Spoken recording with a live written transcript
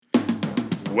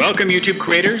Welcome, YouTube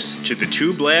creators, to the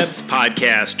Tube Labs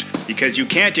podcast, because you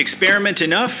can't experiment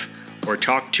enough or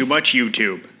talk too much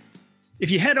YouTube. If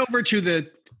you head over to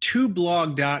the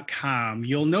tubeblog.com,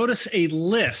 you'll notice a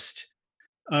list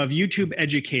of YouTube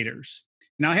educators.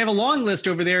 Now, I have a long list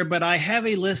over there, but I have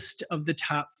a list of the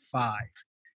top 5.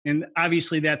 And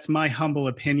obviously, that's my humble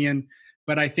opinion,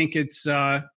 but I think it's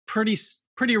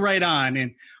pretty right on.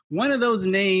 And one of those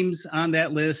names on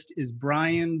that list is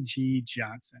Brian G.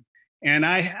 Johnson. And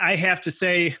I have to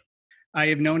say, I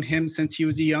have known him since he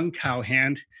was a young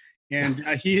cowhand, and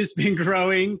he has been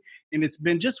growing, and it's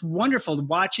been just wonderful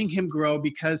watching him grow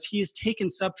because he has taken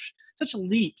such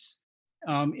leaps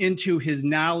into his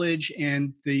knowledge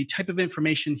and the type of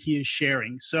information he is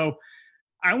sharing. So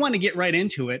I want to get right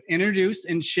into it, introduce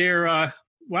and share, a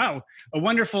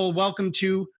wonderful welcome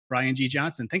to Brian G.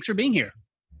 Johnson. Thanks for being here.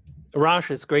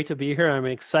 Rosh, it's great to be here. I'm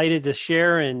excited to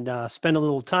share and spend a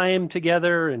little time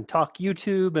together and talk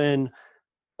YouTube and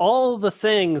all the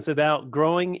things about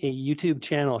growing a YouTube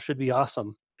channel. Should be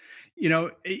awesome. You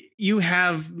know, you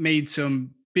have made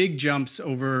some big jumps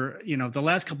over, the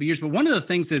last couple of years, but one of the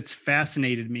things that's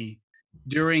fascinated me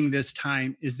during this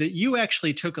time is that you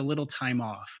actually took a little time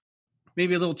off,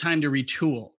 maybe a little time to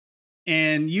retool,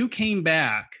 and you came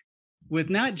back with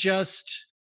not just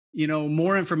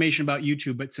more information about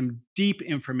YouTube, but some deep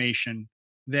information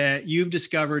that you've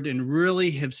discovered and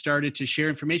really have started to share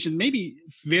information. Maybe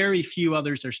very few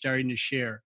others are starting to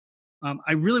share.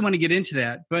 I really want to get into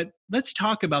that, but let's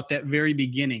talk about that very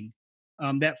beginning,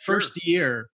 that first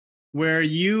year where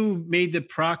you made the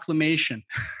proclamation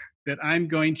that I'm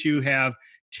going to have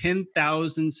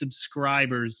 10,000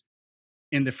 subscribers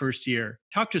in the first year.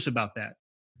 Talk to us about that.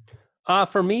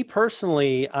 For me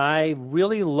personally, I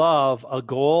really love a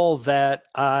goal that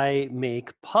I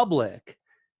make public.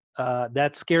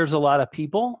 That scares a lot of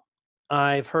people.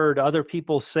 I've heard other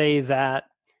people say that,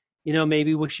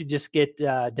 maybe we should just get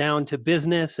down to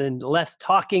business and less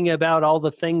talking about all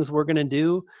the things we're going to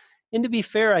do. And to be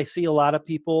fair, I see a lot of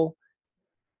people,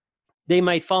 they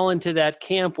might fall into that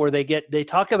camp where they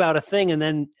talk about a thing and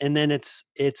then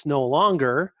it's no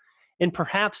longer. And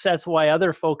perhaps that's why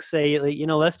other folks say,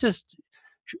 let's just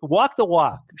walk the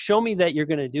walk. Show me that you're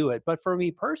going to do it. But for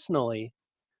me personally,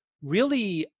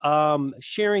 really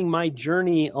sharing my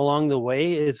journey along the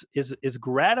way is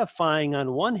gratifying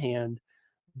on one hand,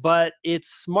 but it's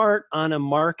smart on a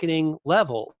marketing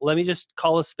level. Let me just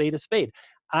call a spade a spade.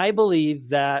 I believe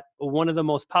that one of the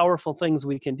most powerful things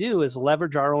we can do is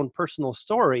leverage our own personal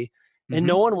story, and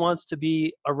no one wants to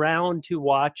be around to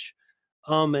watch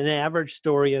an average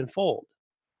story unfold.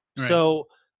 Right. So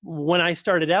when I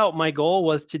started out, my goal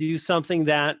was to do something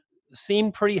that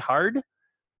seemed pretty hard.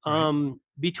 Right.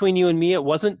 Between you and me, it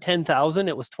wasn't 10,000,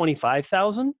 it was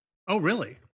 25,000. Oh,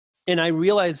 really? And I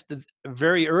realized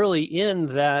very early in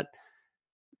that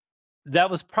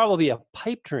was probably a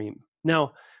pipe dream.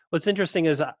 Now, what's interesting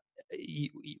is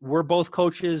we're both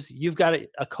coaches. You've got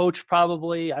a coach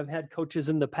probably. I've had coaches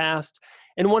in the past.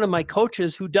 And one of my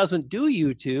coaches who doesn't do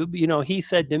YouTube, he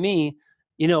said to me,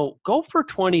 go for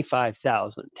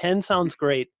 25,000. 10 sounds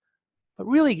great, but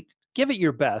really give it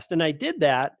your best. And I did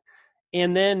that.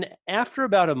 And then after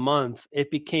about a month, it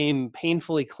became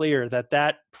painfully clear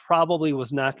that probably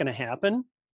was not going to happen.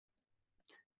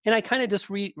 And I kind of just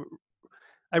I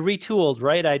retooled,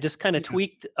 right? I just kind of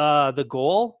tweaked the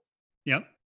goal. Yep.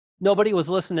 Nobody was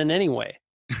listening anyway.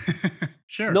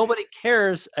 Sure. Nobody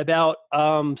cares about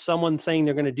someone saying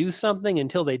they're going to do something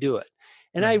until they do it.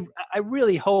 And right. I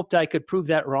really hoped I could prove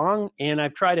that wrong. And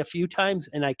I've tried a few times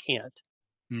and I can't.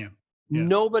 Yeah.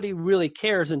 Nobody really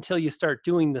cares until you start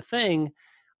doing the thing.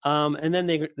 And then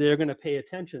they're going to pay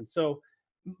attention. So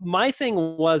my thing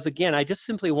was, again, I just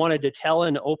simply wanted to tell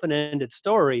an open-ended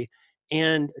story.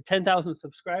 And 10,000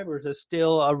 subscribers is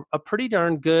still a pretty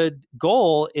darn good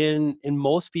goal in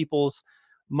most people's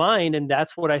mind. And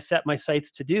that's what I set my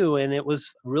sights to do. And it was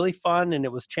really fun and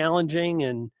it was challenging.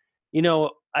 And,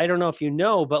 I don't know if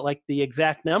but like the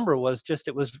exact number was just,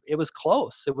 it was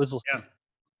close. It was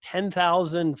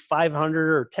 10,500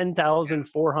 or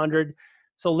 10,400.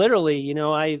 So literally,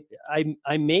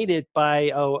 I made it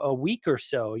by a week or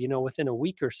so, within a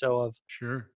week or so of.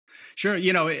 Sure.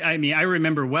 I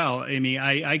remember well, Amy,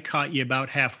 I caught you about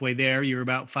halfway there. You were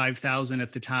about 5,000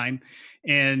 at the time.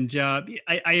 And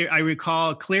I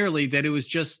recall clearly that it was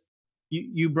just,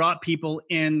 you brought people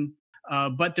in,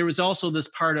 but there was also this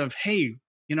part of, hey,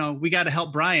 we got to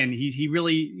help Brian. He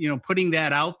really, putting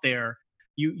that out there,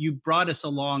 you brought us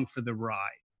along for the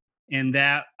ride. And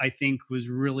that I think was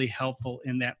really helpful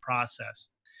in that process.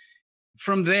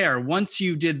 from there, once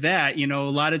you did that, a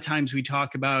lot of times we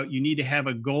talk about you need to have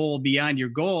a goal beyond your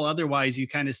goal. Otherwise, you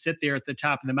kind of sit there at the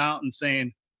top of the mountain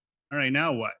saying, all right,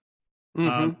 now what?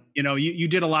 Hmm. You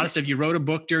did a lot of stuff. You wrote a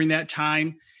book during that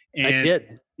time, I and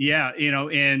did. yeah,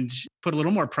 and put a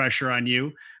little more pressure on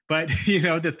you. But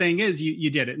the thing is, you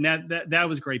did it, and that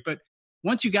was great. But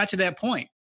once you got to that point,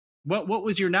 what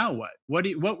was your now what?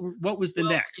 What was the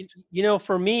Well, next?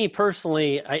 for me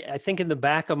personally, I think in the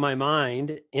back of my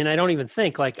mind, and I don't even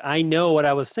think, like, I know what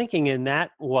I was thinking, and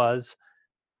that was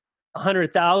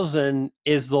 100,000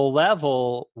 is the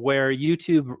level where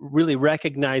YouTube really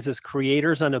recognizes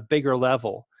creators on a bigger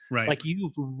level. Right. Like,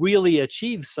 you've really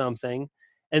achieved something,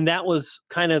 and that was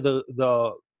kind of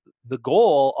the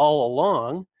goal all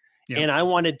along. Yeah. And I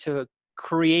wanted to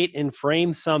create and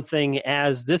frame something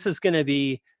as, this is going to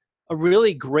be a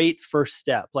really great first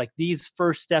step. Like, these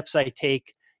first steps I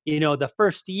take, the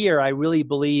first year, I really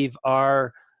believe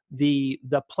are the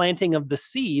planting of the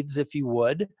seeds, if you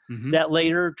would, Hmm. that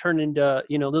later turn into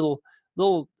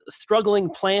little struggling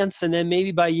plants. And then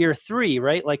maybe by year 3,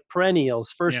 right, like perennials,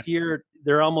 Yeah. first year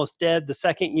they're almost dead, the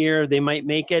second year they might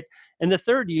make it, and the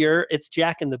third year it's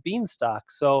Jack and the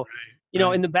Beanstalk. So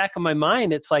Right. in the back of my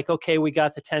mind, it's like, okay, we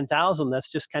got to 10,000,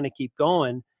 let's just kind of keep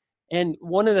going. And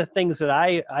one of the things that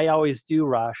I always do,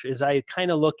 Rosh, is I kind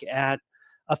of look at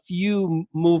a few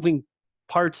moving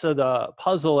parts of the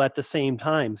puzzle at the same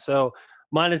time. So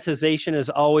monetization is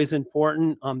always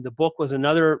important. The book was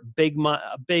another big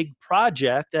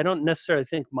project. I don't necessarily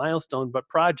think milestone, but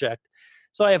project.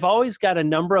 So I have always got a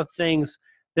number of things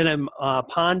that I'm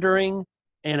pondering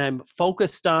and I'm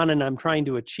focused on and I'm trying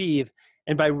to achieve.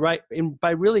 And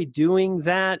by really doing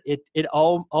that, it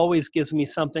always gives me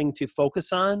something to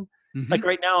focus on. Hmm. Like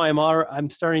right now, I'm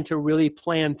starting to really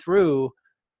plan through,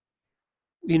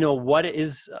 what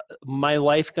is my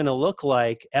life going to look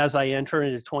like as I enter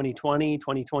into 2020,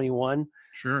 2021.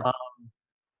 Sure. Um,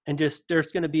 and just,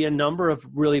 there's going to be a number of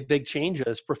really big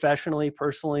changes professionally,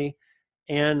 personally,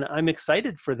 and I'm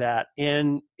excited for that.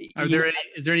 And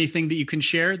Is there anything that you can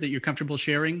share that you're comfortable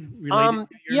sharing related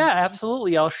to your? yeah,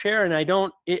 absolutely, I'll share. And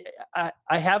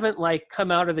I haven't like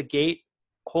come out of the gate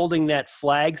holding that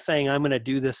flag saying I'm going to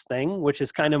do this thing, which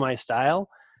is kind of my style.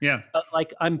 Yeah. But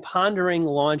like, I'm pondering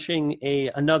launching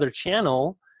another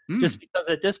channel, just Mm. because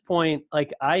at this point,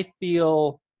 like, I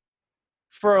feel,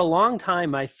 for a long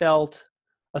time I felt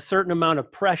a certain amount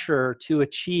of pressure to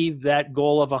achieve that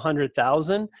goal of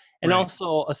 100,000, and Right.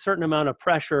 also a certain amount of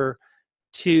pressure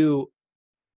to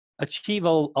achieve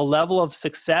a level of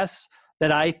success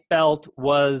that I felt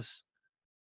was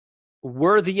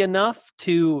worthy enough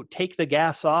to take the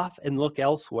gas off and look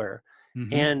elsewhere.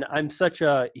 Hmm. And I'm such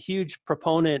a huge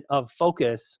proponent of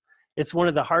focus. It's one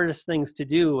of the hardest things to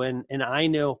do. And I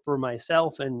know for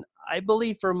myself, and I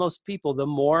believe for most people, the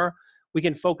more we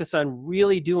can focus on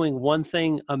really doing one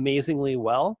thing amazingly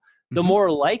well, the Hmm.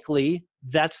 more likely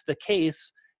that's the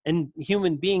case. And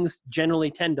human beings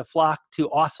generally tend to flock to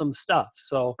awesome stuff.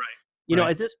 So, Right.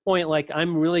 at this point, like,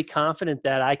 I'm really confident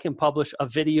that I can publish a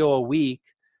video a week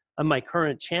on my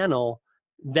current channel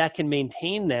that can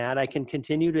maintain that. I can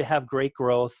continue to have great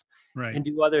growth Right. and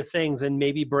do other things and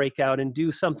maybe break out and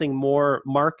do something more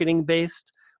marketing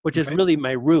based, which is Right. really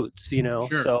my roots, Sure.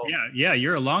 So Yeah. Yeah.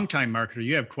 You're a longtime marketer.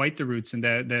 You have quite the roots in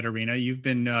that arena. You've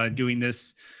been doing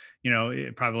this,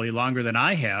 probably longer than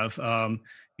I have,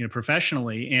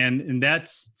 professionally, and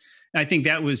I think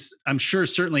that was, I'm sure,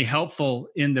 certainly helpful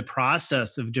in the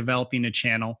process of developing a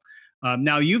channel.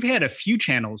 Now you've had a few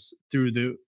channels Mhm.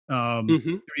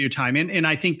 through your time, and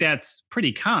I think that's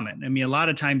pretty common. I mean, a lot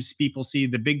of times people see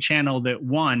the big channel that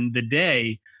won the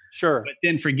day, Sure. but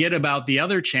then forget about the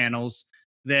other channels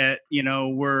that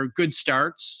were good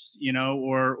starts,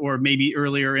 or maybe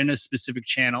earlier in a specific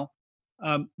channel.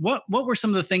 What were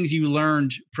some of the things you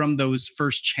learned from those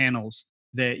first channels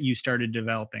that you started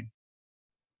developing?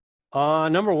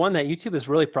 Number one, that YouTube is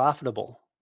really profitable.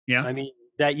 Yeah. I mean,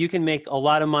 that you can make a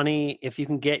lot of money if you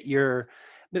can get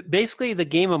basically, the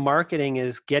game of marketing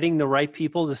is getting the right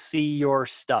people to see your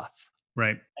stuff.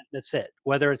 Right. That's it.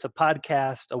 Whether it's a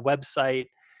podcast, a website,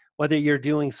 whether you're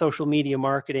doing social media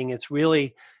marketing, it's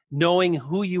really knowing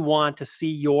who you want to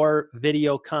see your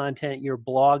video content, your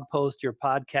blog post, your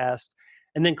podcast,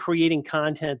 and then creating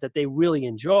content that they really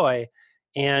enjoy,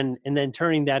 and then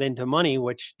turning that into money,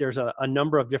 which there's a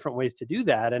number of different ways to do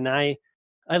that. And I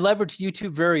leveraged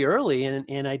YouTube very early,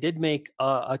 and I did make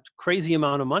a crazy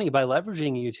amount of money by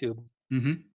leveraging YouTube.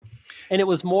 Hmm. And it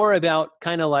was more about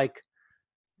kind of like,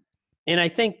 and I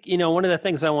think, one of the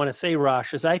things I want to say,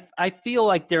 Rosh, is I feel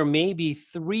like there may be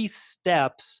 3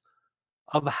 steps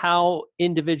of how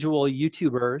individual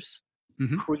YouTubers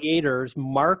Mhm. creators,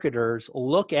 marketers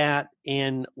look at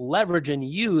and leverage and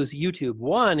use YouTube.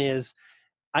 One is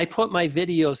I put my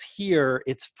videos here.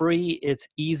 It's free. It's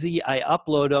easy. I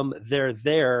upload them. They're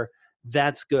there.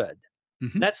 That's good.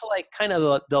 Mhm. That's like kind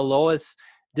of the lowest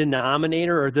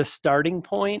denominator or the starting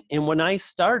point. And when I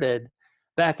started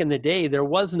back in the day, there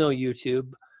was no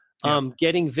YouTube. Yeah.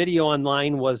 Getting video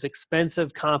online was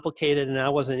expensive, complicated, and I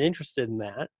wasn't interested in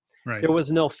that. Right. There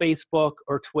was no Facebook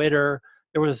or Twitter.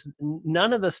 There was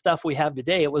none of the stuff we have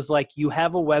today. It was like you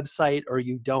have a website or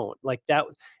you don't. Like that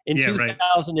in Yeah, right.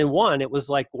 2001, it was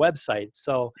like websites.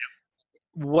 So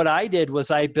what I did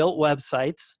was I built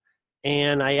websites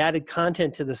and I added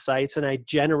content to the sites and I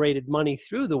generated money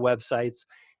through the websites.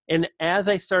 And as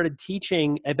I started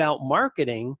teaching about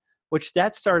marketing, which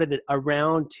that started at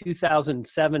around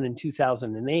 2007 and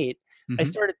 2008, I Mhm.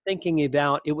 started thinking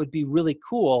about it would be really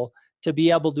cool to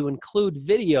be able to include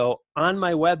video on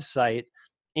my website.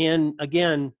 And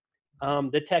again,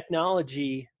 the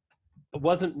technology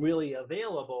wasn't really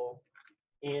available,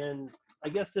 and I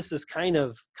guess this is kind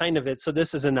of it. So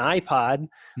this is an iPod.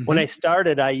 When I Mhm.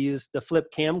 started, I used the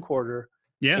flip camcorder,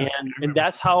 Yeah, and I and remember.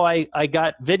 that's how I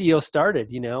got video started.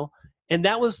 And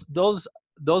that was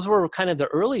those were kind of the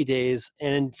early days.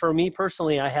 And for me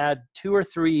personally, I had 2 or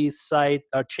 3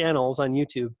 channels on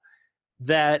YouTube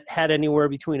that had anywhere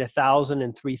between 1,000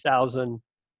 and 3,000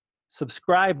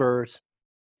 subscribers,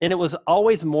 and it was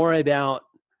always more about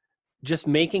just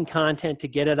making content to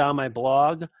get it on my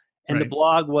blog. And the Right.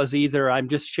 blog was either I'm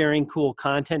just sharing cool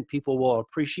content people will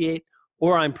appreciate,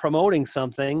 or I'm promoting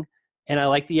something. And I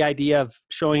like the idea of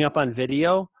showing up on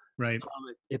video. Right.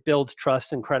 It builds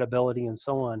trust and credibility and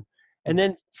so on. And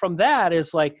then from that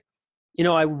is like,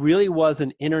 I really was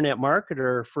an internet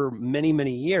marketer for many,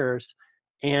 many years,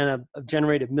 and I've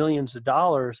generated millions of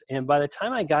dollars. And by the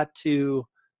time I got to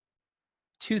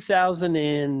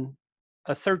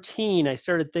 2013, I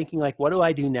started thinking like, what do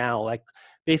I do now? Like,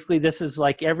 basically, this is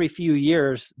like every few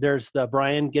years, there's the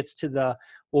Brian gets to the,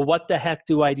 well, what the heck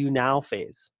do I do now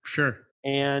phase? Sure.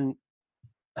 And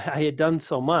I had done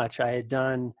so much. I had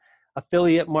done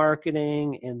affiliate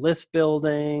marketing and list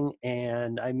building,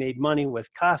 and I made money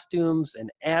with costumes and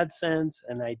AdSense,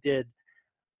 and I did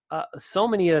so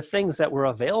many of the things that were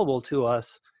available to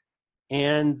us.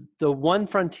 And the one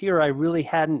frontier I really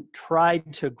hadn't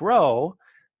tried to grow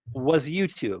was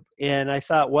YouTube. And I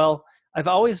thought, well, I've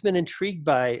always been intrigued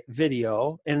by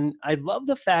video, and I love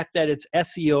the fact that it's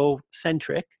SEO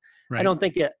centric. Right.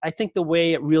 I think the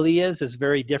way it really is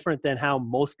very different than how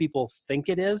most people think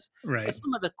it is. But Right.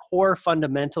 some of the core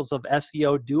fundamentals of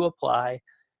SEO do apply.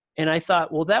 And I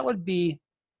thought, well,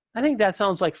 I think that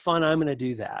sounds like fun. I'm going to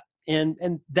do that.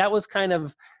 And that was kind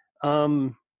of,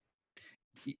 um,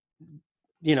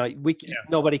 Yeah.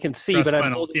 nobody can see, but Trust I'm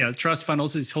funnels. holding. Yeah. Trust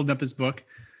funnels. He's holding up his book.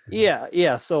 Yeah.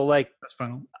 Yeah. So like, Trust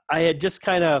funnel. I had just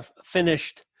kind of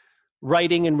finished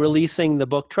writing and releasing the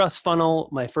book Trust Funnel,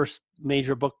 my first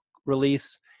major book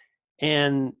release.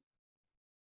 And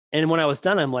when I was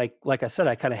done, I'm like I said,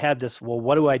 I kind of had this, well,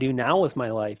 what do I do now with my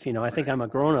life? I think Right. I'm a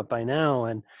grown up by now.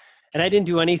 And I didn't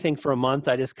do anything for a month.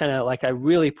 I just kind of I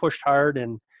really pushed hard,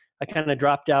 and I kind of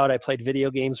dropped out. I played video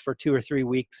games for 2 or 3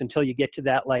 weeks until you get to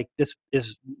that, like,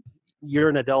 you're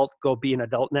an adult, go be an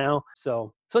adult now.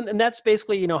 And that's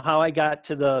basically, how I got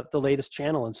to the latest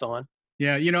channel and so on.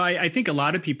 Yeah. I think a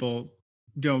lot of people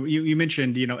don't, you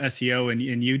mentioned, SEO and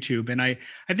YouTube. And I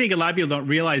think a lot of people don't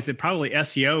realize that probably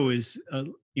SEO is,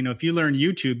 if you learn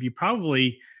YouTube, you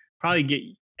probably get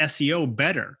SEO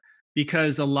better,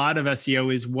 because a lot of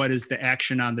SEO is what is the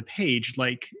action on the page,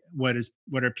 like what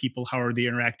are people, how are they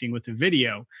interacting with the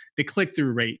video, the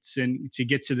click-through rates, and to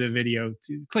get to the video,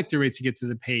 to click-through rates to get to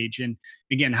the page, and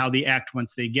again, how they act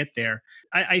once they get there.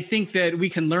 I think that we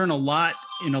can learn a lot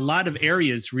in a lot of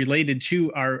areas related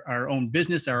to our own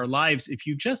business, our lives, if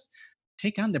you just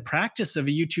take on the practice of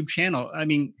a YouTube channel. I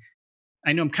mean,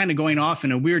 I know I'm kind of going off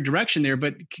in a weird direction there,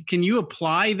 but can you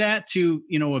apply that to,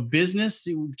 a business,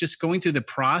 just going through the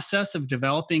process of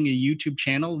developing a YouTube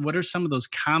channel? What are some of those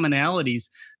commonalities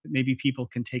that maybe people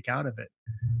can take out of it?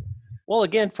 Well,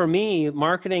 again, for me,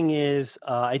 marketing is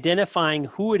identifying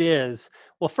who it is.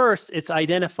 Well, first, it's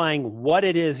identifying what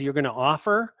it is you're going to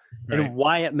offer Right. and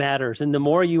why it matters. And the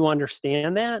more you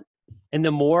understand that, and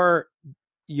the more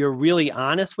you're really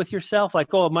honest with yourself,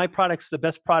 like, oh, my product's the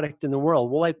best product in the world.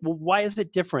 Well, why is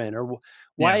it different, or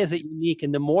why Yeah. is it unique?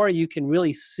 And the more you can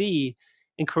really see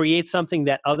and create something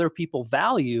that other people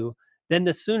value, then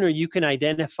the sooner you can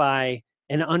identify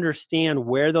and understand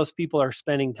where those people are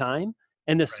spending time,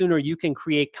 and the Right. sooner you can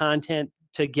create content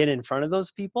to get in front of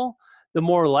those people, the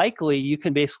more likely you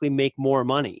can basically make more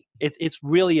money. It's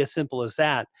really as simple as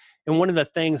that. one of the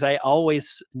things I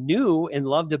always knew and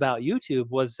loved about YouTube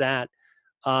was that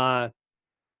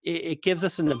it gives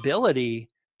us an ability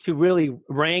to really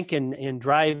rank and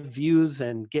drive views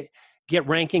and get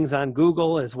rankings on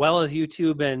Google as well as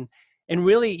YouTube. And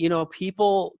really,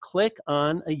 people click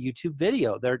on a YouTube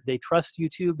video. They trust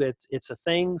YouTube. It's a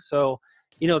thing. So,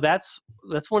 that's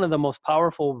one of the most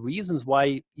powerful reasons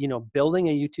why, building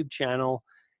a YouTube channel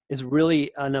is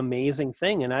really an amazing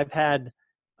thing. And I've had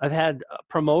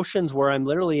promotions where I'm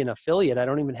literally an affiliate. I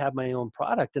don't even have my own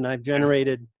product, and I've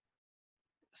generated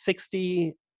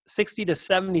 $60,000 to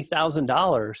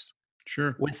 $70,000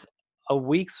 Sure. with a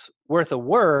week's worth of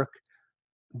work.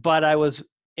 But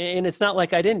and it's not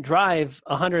like I didn't drive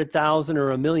 100,000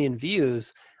 or 1,000,000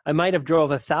 views. I might have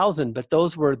drove 1,000, but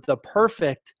those were the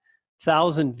perfect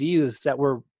 1,000 views.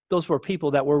 Those were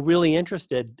people that were really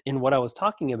interested in what I was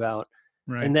talking about.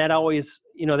 Right. And that always,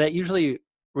 that usually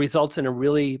results in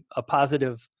a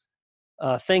positive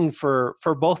thing for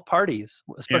both parties,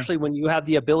 especially when you have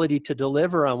the ability to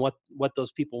deliver on what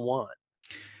those people want.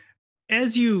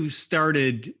 As you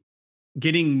started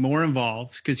getting more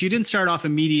involved, because you didn't start off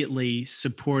immediately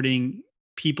supporting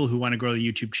people who want to grow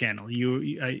the YouTube channel.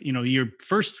 One of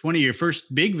your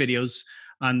first big videos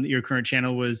on your current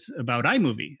channel was about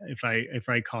iMovie, if I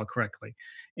recall correctly,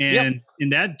 and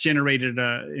that generated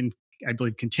and I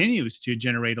believe continues to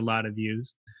generate a lot of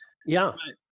views. Yeah.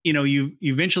 But, you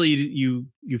eventually you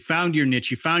found your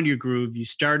niche, you found your groove, you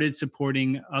started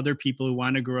supporting other people who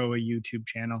want to grow a YouTube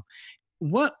channel.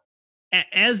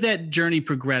 As that journey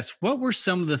progressed, what were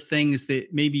some of the things that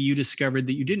maybe you discovered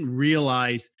that you didn't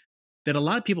realize that a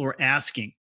lot of people were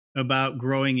asking about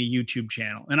growing a YouTube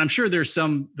channel? And I'm sure there's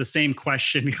the same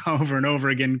question over and over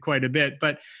again quite a bit,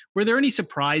 but were there any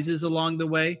surprises along the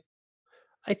way?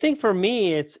 I think for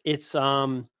me, it's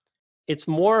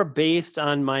more based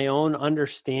on my own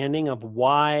understanding of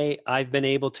why I've been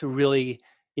able to really,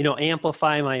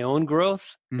 amplify my own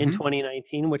growth in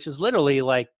 2019, which is literally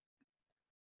like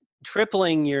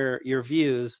tripling your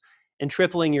views and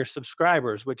tripling your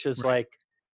subscribers, which is Right. like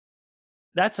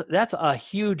that's a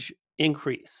huge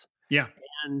increase. Yeah.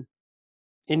 And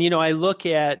I look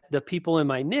at the people in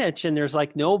my niche, and there's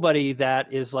like nobody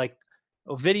that is like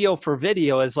video for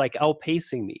video is like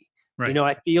outpacing me. Right.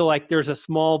 I feel like there's a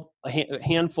small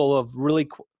handful of really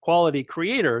quality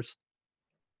creators,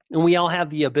 and we all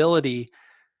have the ability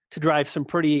to drive some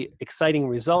pretty exciting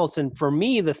results. And for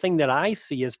me, the thing that I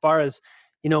see as far as,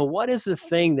 what is the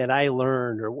thing that I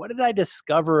learned, or what did I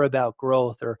discover about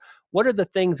growth, or what are the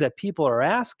things that people are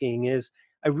asking, is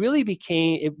it really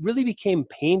became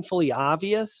painfully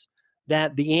obvious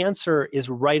that the answer is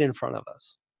right in front of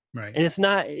us. Right. And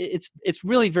it's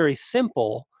really very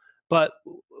simple, but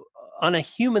on a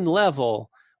human level,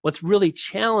 what's really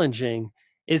challenging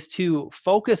is to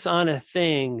focus on a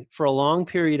thing for a long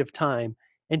period of time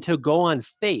and to go on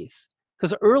faith.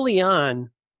 Because early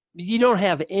on, you don't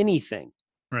have anything.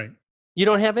 Right. You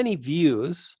don't have any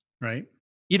views. Right.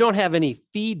 You don't have any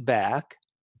feedback.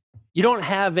 You don't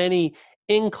have any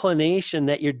inclination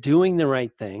that you're doing the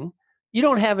right thing. You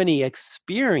don't have any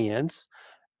experience.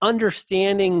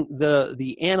 Understanding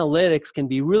the analytics can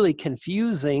be really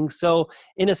confusing. So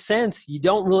in a sense, you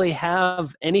don't really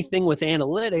have anything with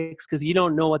analytics because you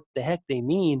don't know what the heck they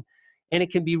mean. And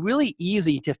it can be really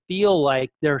easy to feel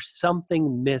like there's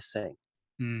something missing.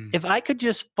 If I could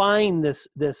just find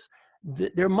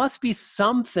there must be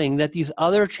something that these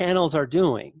other channels are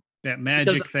doing. That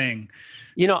magic thing.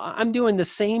 I'm doing the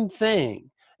same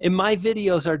thing, and my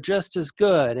videos are just as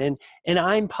good, and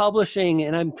I'm publishing,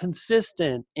 and I'm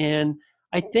consistent. And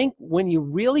I think when you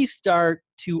really start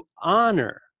to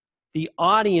honor the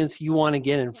audience you want to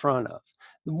get in front of,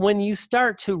 when you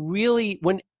start to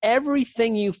when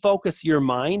everything you focus your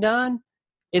mind on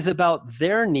is about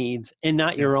their needs and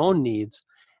not your own needs,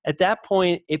 at that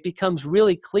point, it becomes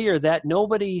really clear that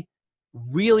nobody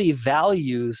really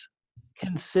values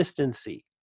consistency.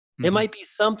 It might be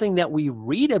something that we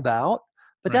read about,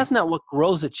 but that's not what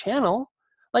grows a channel.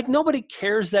 Like, nobody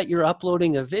cares that you're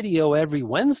uploading a video every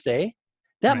Wednesday.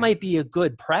 That might be a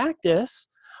good practice.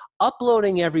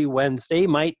 Uploading every Wednesday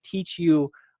might teach you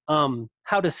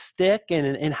how to stick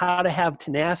and how to have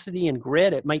tenacity and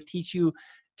grit. It might teach you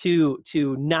to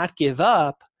not give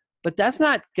up, but that's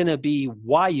not going to be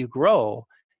why you grow.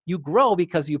 You grow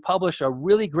because you publish a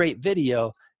really great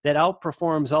video that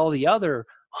outperforms all the other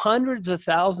hundreds of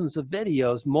thousands of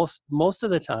videos most of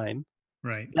the time,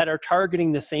 that are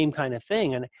targeting the same kind of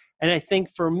thing. And I think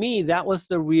for me, that was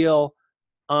the real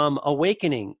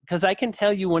awakening, because I can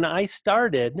tell you, when I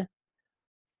started,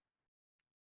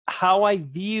 how I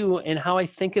view and how I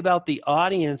think about the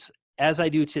audience as I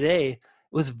do today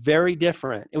It was very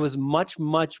different. It was much,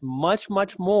 much, much,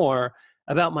 much more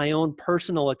about my own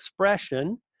personal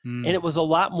expression. And it was a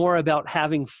lot more about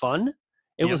having fun.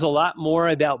 It was a lot more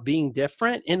about being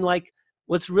different. And like,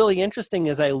 what's really interesting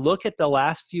is I look at the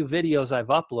last few videos I've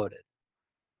uploaded,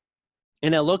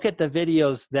 and I look at the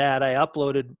videos that I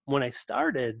uploaded when I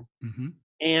started,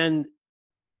 and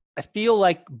I feel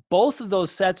like both of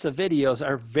those sets of videos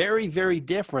are very, very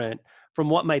different from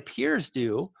what my peers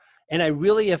do. And I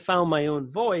really have found my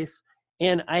own voice.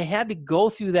 And I had to go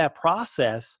through that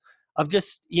process of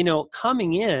just,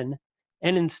 coming in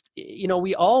and,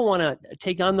 we all want to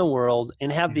take on the world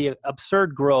and have the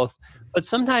absurd growth, but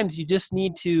sometimes you just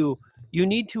need to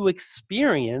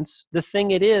experience the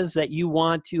thing it is that you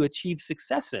want to achieve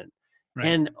success in. Right.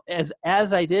 And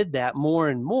as I did that more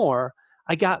and more,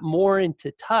 I got more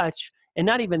into touch. And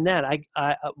not even that,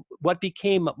 I what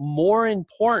became more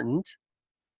important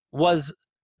was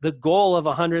the goal of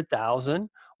 100,000,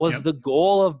 was the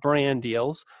goal of brand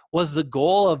deals, was the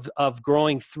goal of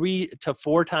growing 3 to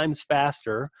 4 times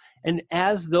faster. And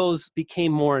as those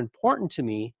became more important to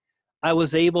me, I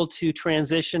was able to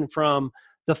transition from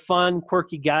the fun,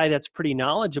 quirky guy that's pretty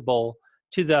knowledgeable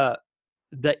to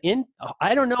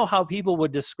I don't know how people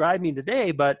would describe me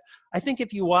today, but I think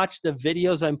if you watch the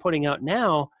videos I'm putting out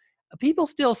now, people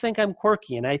still think I'm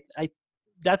quirky, and I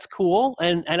that's cool,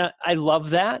 and I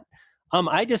love that.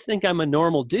 I just think I'm a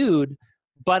normal dude,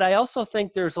 but I also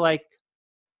think there's like,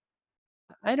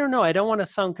 I don't know, I don't want to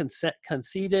sound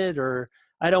conceited, or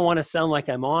I don't want to sound like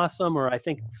I'm awesome, or I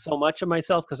think so much of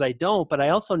myself, because I don't, but I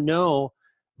also know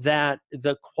that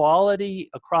the quality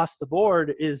across the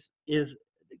board is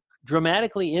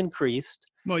dramatically increased.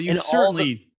 Well, you've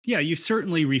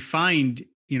certainly refined,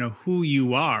 who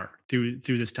you are through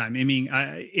this time. I mean,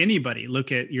 anybody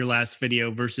look at your last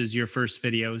video versus your first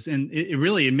videos, and it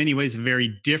really, in many ways, a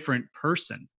very different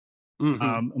person,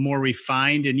 more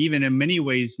refined, and even in many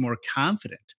ways more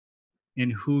confident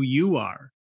in who you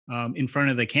are in front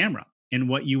of the camera and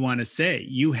what you want to say.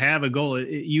 You have a goal.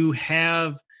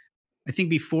 I think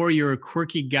before, you're a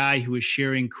quirky guy who is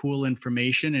sharing cool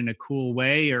information in a cool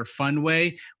way or fun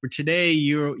way, where today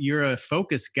you're a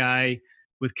focused guy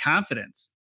with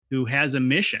confidence who has a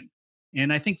mission.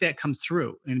 And I think that comes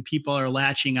through, and people are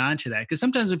latching onto that, because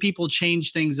sometimes when people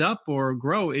change things up or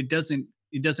grow, it doesn't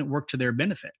work to their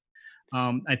benefit.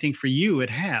 I think for you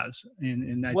it has,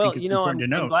 and I think it's important to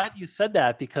note. I'm glad you said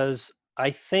that, because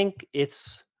I think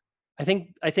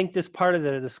this part of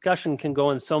the discussion can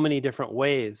go in so many different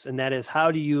ways, and that is,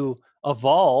 how do you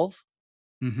evolve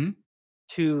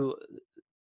to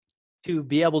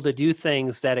be able to do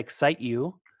things that excite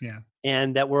you,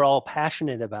 and that we're all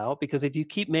passionate about? Because if you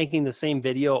keep making the same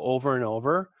video over and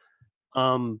over,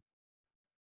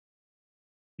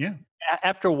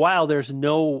 after a while, there's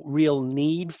no real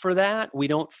need for that. We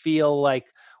don't feel like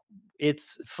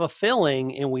it's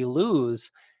fulfilling, and we lose.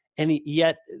 And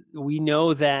yet we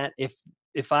know that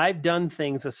if I've done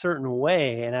things a certain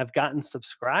way and I've gotten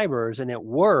subscribers and it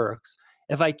works,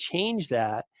 if I change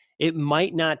that, it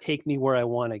might not take me where I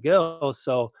want to go.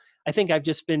 So I think I've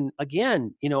just been,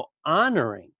 again,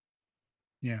 honoring,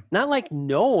 not like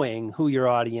knowing who your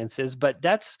audience is, but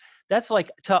that's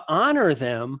like, to honor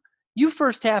them, you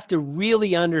first have to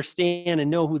really understand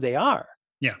and know who they are.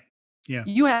 Yeah.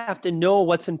 You have to know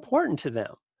what's important to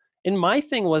them. And my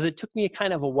thing was, it took me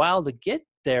kind of a while to get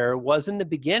there. Was in the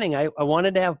beginning, I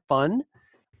wanted to have fun.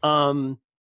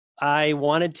 I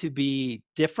wanted to be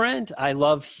different. I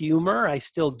love humor. I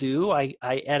still do. I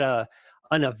at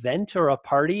an event or a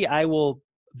party, I will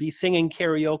be singing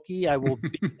karaoke. I will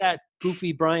be that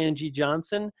goofy Brian G.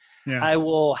 Johnson. I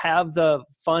will have the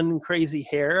fun, crazy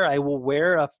hair. I will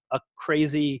wear a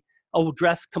crazy,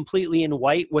 dress completely in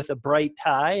white with a bright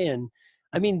tie. And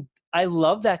I mean, I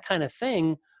love that kind of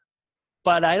thing.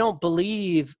 But I don't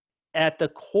believe at the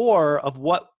core of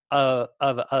what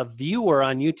a viewer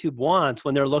on YouTube wants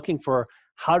when they're looking for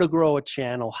how to grow a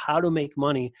channel, how to make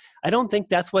money. I don't think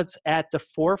that's what's at the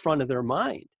forefront of their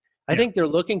mind. I think they're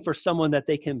looking for someone that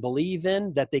they can believe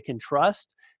in, that they can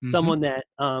trust, someone that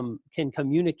can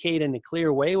communicate in a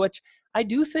clear way, which I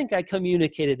do think I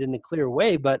communicated in a clear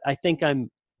way, but I think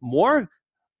I'm more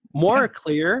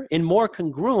clear and more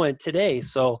congruent today.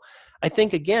 So I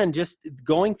think, again, just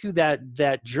going through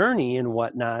that journey and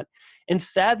whatnot. And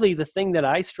sadly, the thing that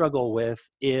I struggle with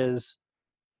is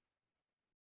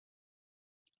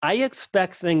I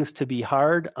expect things to be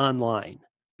hard online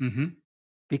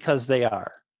because they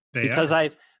are. Because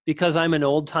I'm an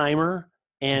old timer,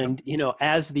 and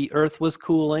as the earth was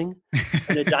cooling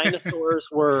and the dinosaurs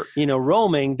were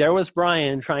roaming, there was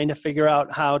Brian trying to figure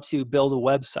out how to build a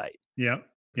website. And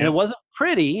it wasn't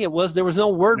pretty. There was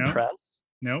no WordPress.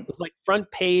 Nope. It was like front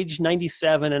page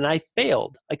 97 and I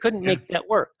failed. I couldn't Yeah. make that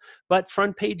work. But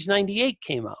front page 98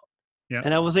 came out. Yeah.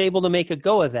 And I was able to make a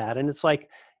go of that. And it's like,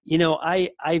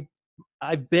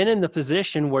 I've been in the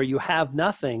position where you have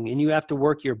nothing and you have to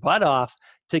work your butt off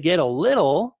to get a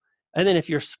little. And then if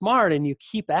you're smart and you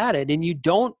keep at it and you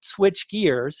don't switch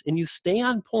gears and you stay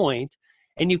on point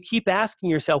and you keep asking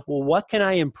yourself, well, what can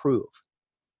I improve?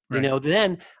 Right.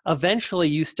 Then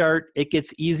eventually it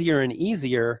gets easier and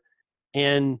easier.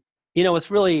 And,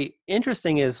 what's really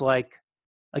interesting is like,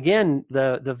 again,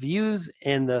 the views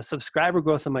and the subscriber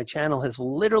growth of my channel has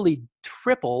literally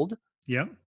tripled. Yep.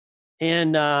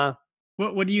 And,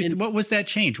 what was that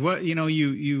change? What,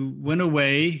 you went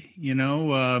away,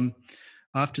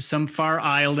 off to some far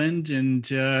island and,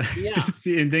 yeah.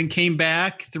 and then came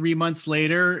back 3 months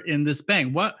later in this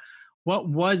bang. What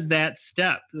was that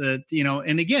step that,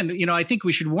 and again, I think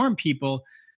we should warn people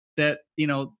that,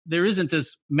 there isn't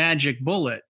this magic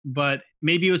bullet, but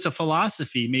maybe it was a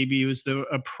philosophy. Maybe it was the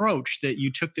approach that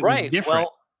you took that was Right. different.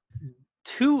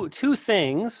 Well, two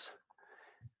things.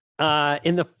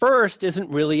 And the first isn't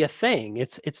really a thing.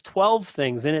 It's 12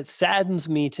 things, and it saddens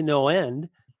me to no end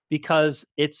because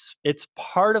it's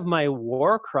part of my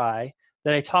war cry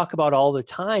that I talk about all the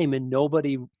time, and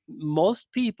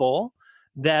most people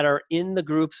that are in the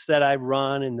groups that I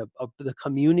run and the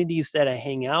communities that I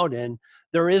hang out in,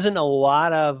 there isn't a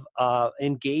lot of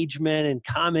engagement and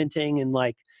commenting. And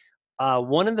like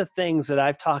one of the things that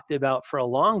I've talked about for a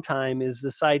long time is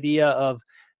this idea of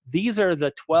these are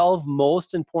the 12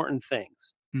 most important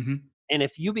things. Mm-hmm. And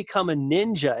if you become a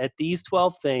ninja at these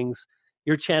 12 things,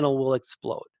 your channel will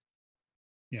explode.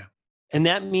 Yeah. And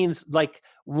that means like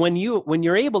when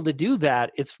you're able to do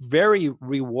that, it's very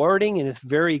rewarding and it's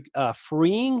very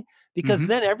freeing because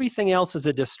then everything else is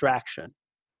a distraction.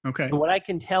 Okay. And what I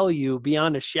can tell you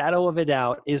beyond a shadow of a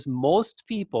doubt is most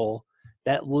people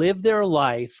that live their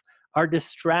life are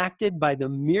distracted by the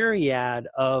myriad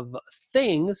of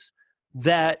things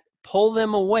that pull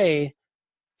them away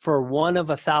for one of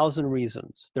 1,000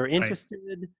 reasons. They're interested.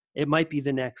 Right. It might be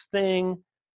the next thing.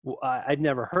 I've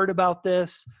never heard about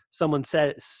this. Someone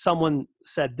said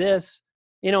this,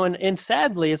 and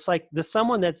sadly, it's like the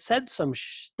someone that said some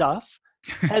stuff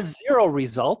has zero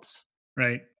results.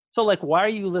 Right. So like, why are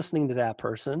you listening to that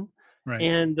person? Right.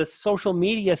 And the social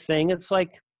media thing, it's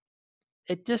like,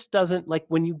 it just doesn't, like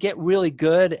when you get really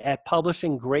good at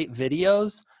publishing great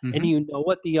videos and you know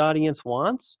what the audience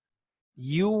wants,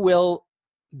 you will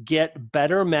get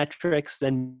better metrics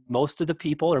than most of the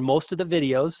people or most of the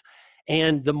videos.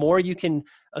 And the more you can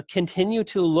continue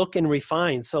to look and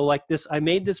refine. So like this, I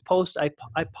made this post, I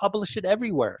publish it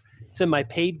everywhere. It's in my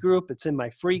paid group, it's in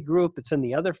my free group, it's in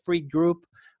the other free group.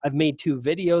 I've made 2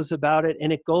 videos about it,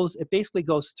 and it basically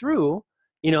goes through,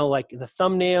 like the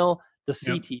thumbnail, the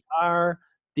CTR,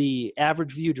 the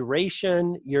average view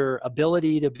duration, your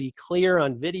ability to be clear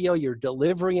on video, your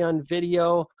delivery on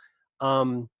video,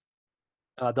 the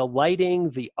lighting,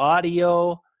 the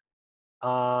audio.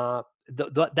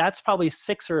 That's probably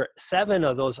 6 or 7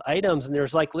 of those items, and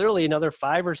there's like literally another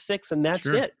 5 or 6, and that's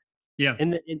it. Yeah.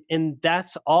 And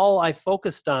that's all I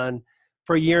focused on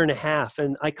for a year and a half.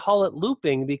 And I call it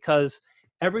looping because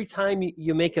every time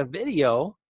you make a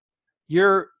video,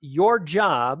 your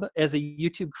job as a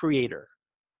YouTube creator.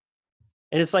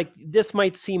 And it's like, this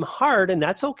might seem hard, and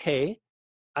that's okay.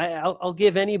 I'll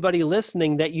give anybody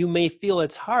listening that you may feel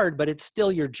it's hard, but it's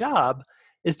still your job,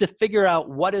 is to figure out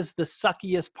what is the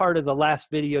suckiest part of the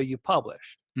last video you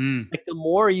published. Like the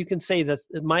more you can say that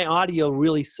my audio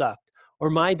really sucked, or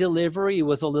my delivery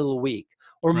was a little weak,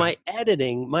 or my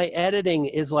editing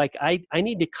is like, I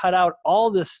need to cut out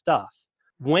all this stuff.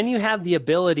 When you have the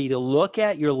ability to look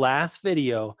at your last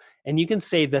video and you can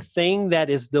say the thing that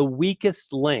is the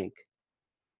weakest link,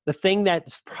 the thing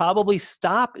that's probably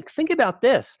think about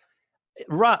this.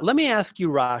 Let me ask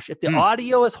you, Rosh, if the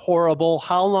audio is horrible,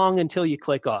 how long until you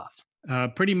click off?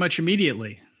 Pretty much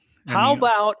immediately. How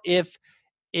about if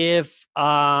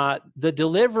the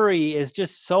delivery is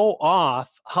just so off,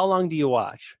 how long do you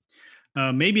watch?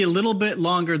 Maybe a little bit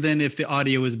longer than if the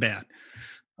audio is bad.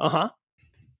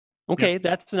 Okay,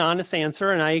 that's an honest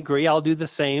answer, and I agree. I'll do the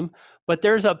same. But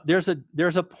there's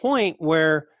a point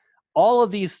where all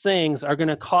of these things are going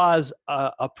to cause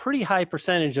a pretty high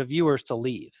percentage of viewers to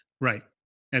leave. Right.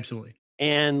 Absolutely.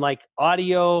 And like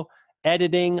audio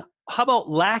editing, how about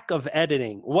lack of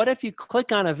editing? What if you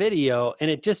click on a video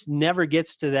and it just never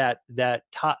gets to that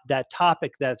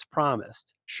topic that's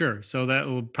promised? Sure. So that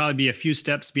will probably be a few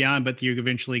steps beyond, but you're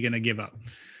eventually going to give up.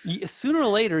 Sooner or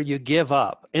later, you give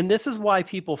up. And this is why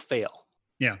people fail.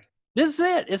 Yeah. This is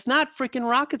it. It's not freaking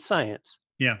rocket science.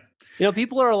 Yeah.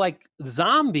 People are like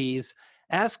zombies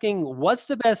asking what's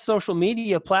the best social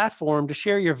media platform to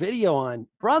share your video on.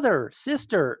 Brother,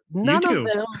 sister, none of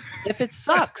YouTube. them, if it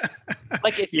sucks.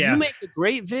 Like if you Yeah. make a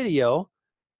great video,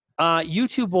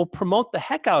 YouTube will promote the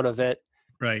heck out of it.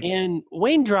 Right. And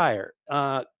Wayne Dryer,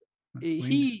 Wayne-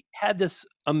 he had this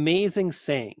amazing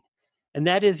saying, and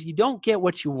that is, you don't get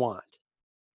what you want.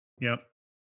 Yep.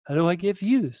 How do I get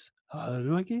views? How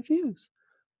do I get views?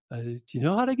 Do you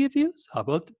know how to get views? How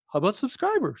about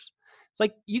subscribers? It's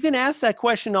like you can ask that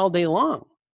question all day long.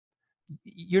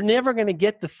 You're never going to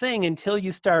get the thing until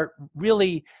you start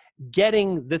really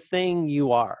getting the thing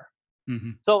you are.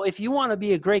 Mm-hmm. So if you want to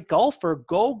be a great golfer,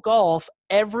 go golf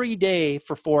every day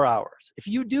for 4 hours. If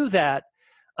you do that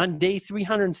on day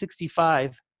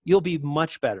 365, you'll be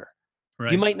much better.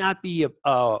 Right. You might not be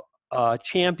a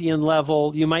champion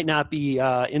level. You might not be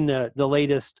in the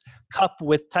latest cup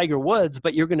with Tiger Woods,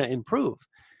 but you're going to improve.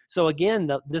 So again,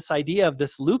 this idea of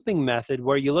this looping method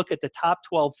where you look at the top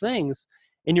 12 things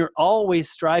and you're always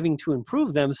striving to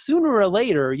improve them, sooner or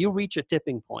later, you reach a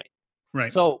tipping point.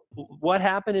 Right. So what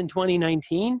happened in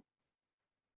 2019?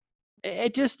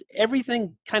 It just,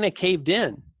 everything kind of caved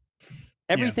in.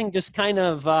 Everything just kind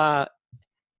of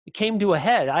came to a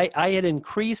head. I had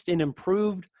increased and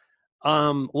improved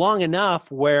long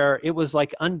enough where it was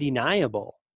like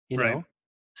undeniable, you know. Right.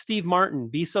 Steve Martin,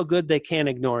 be so good they can't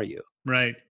ignore you.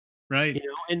 Right. Right. You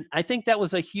know, and I think that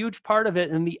was a huge part of it.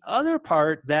 And the other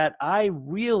part that I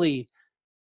really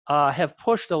have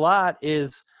pushed a lot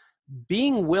is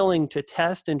being willing to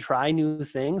test and try new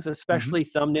things, especially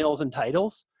thumbnails and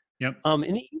titles. Yep.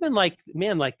 And even like,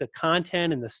 man, like the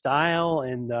content and the style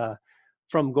and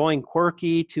from going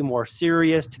quirky to more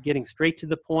serious to getting straight to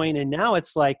the point. And now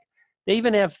it's like, they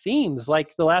even have themes.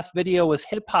 Like the last video was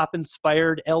hip hop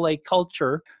inspired LA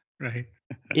culture, Right.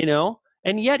 you know,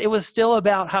 and yet it was still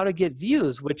about how to get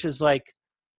views, which is like,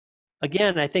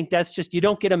 again, I think that's just, you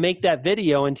don't get to make that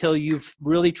video until you've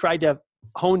really tried to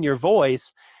hone your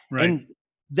voice. Right. And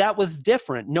that was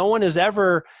different. No one has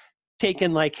ever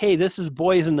taken like, hey, this is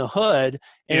Boys in the Hood.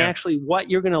 And actually what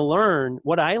you're going to learn,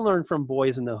 what I learned from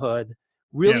Boys in the Hood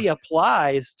really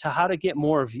applies to how to get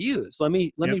more views. Let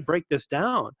me break this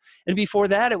down. And before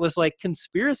that, it was like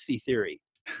conspiracy theory.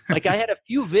 Like I had a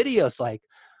few videos like,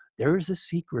 there's a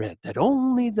secret that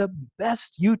only the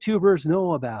best YouTubers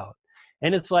know about.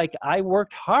 And it's like, I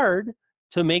worked hard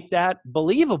to make that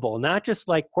believable, not just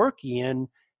like quirky. And,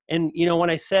 you know, when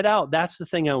I set out, that's the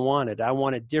thing I wanted. I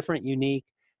wanted different, unique.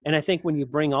 And I think when you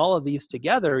bring all of these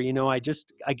together, you know, I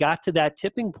got to that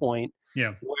tipping point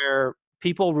where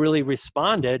people really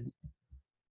responded.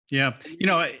 Yeah. You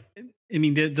know, I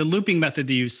mean, the looping method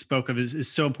that you spoke of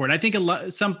is so important. I think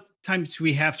sometimes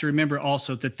we have to remember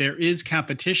also that there is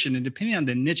competition, and depending on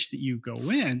the niche that you go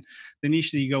in,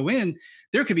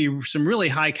 there could be some really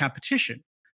high competition.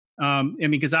 I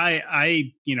mean, because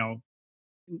I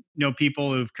know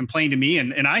people who've complained to me,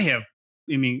 and I have,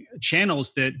 I mean,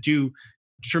 channels that do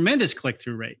tremendous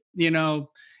click-through rate, you know,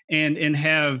 and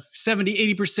have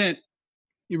 70, 80%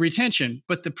 retention.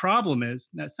 But the problem is,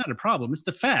 that's not a problem. It's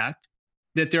the fact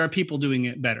that there are people doing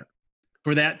it better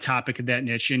for that topic of that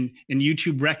niche. And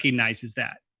YouTube recognizes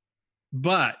that.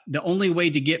 But the only way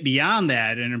to get beyond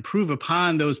that and improve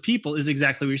upon those people is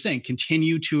exactly what you're saying.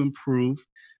 Continue to improve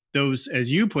those,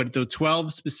 as you put it, those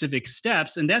 12 specific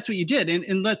steps. And that's what you did.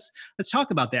 And let's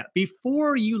talk about that.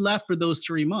 Before you left for those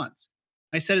 3 months,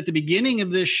 I said at the beginning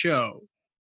of this show,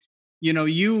 you know,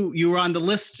 you were on the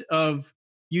list of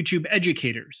YouTube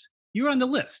educators. You were on the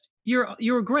list. You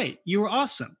were great. You were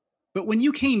awesome. But when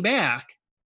you came back,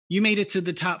 you made it to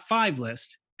the top 5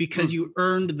 list because you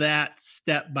earned that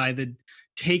step by the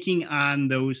taking on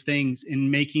those things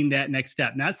and making that next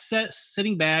step. Not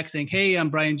sitting back saying, hey, I'm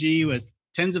Brian G. who has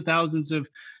tens of thousands of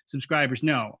subscribers.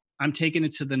 No, I'm taking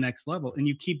it to the next level. And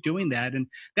you keep doing that. And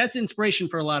that's inspiration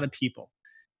for a lot of people.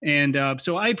 And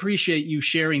so I appreciate you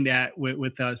sharing that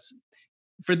with us.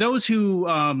 For those who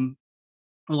would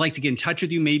like to get in touch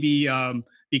with you, maybe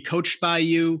be coached by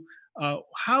you,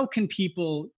 how can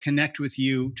people connect with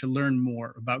you to learn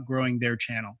more about growing their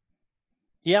channel?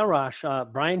 Yeah, Rosh,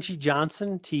 Brian G.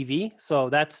 Johnson TV. So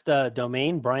that's the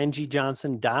domain,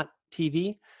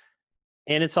 briangjohnson.tv.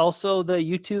 And it's also the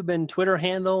YouTube and Twitter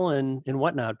handle and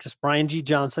whatnot, just Brian G.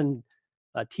 Johnson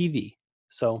TV.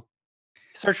 So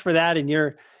search for that. And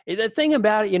the thing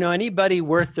about it, you know, anybody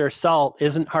worth their salt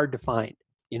isn't hard to find.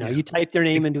 You know, you type their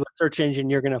name into a search engine,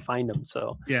 you're going to find them.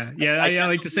 So I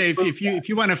like to say, if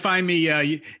you want to find me,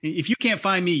 if you can't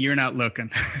find me, you're not looking.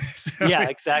 So, yeah,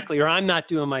 exactly. Or I'm not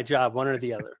doing my job, one or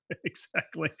the other.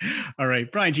 Exactly. All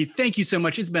right, Brian G., thank you so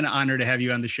much. It's been an honor to have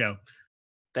you on the show.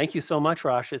 Thank you so much,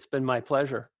 Rosh. It's been my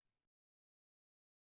pleasure.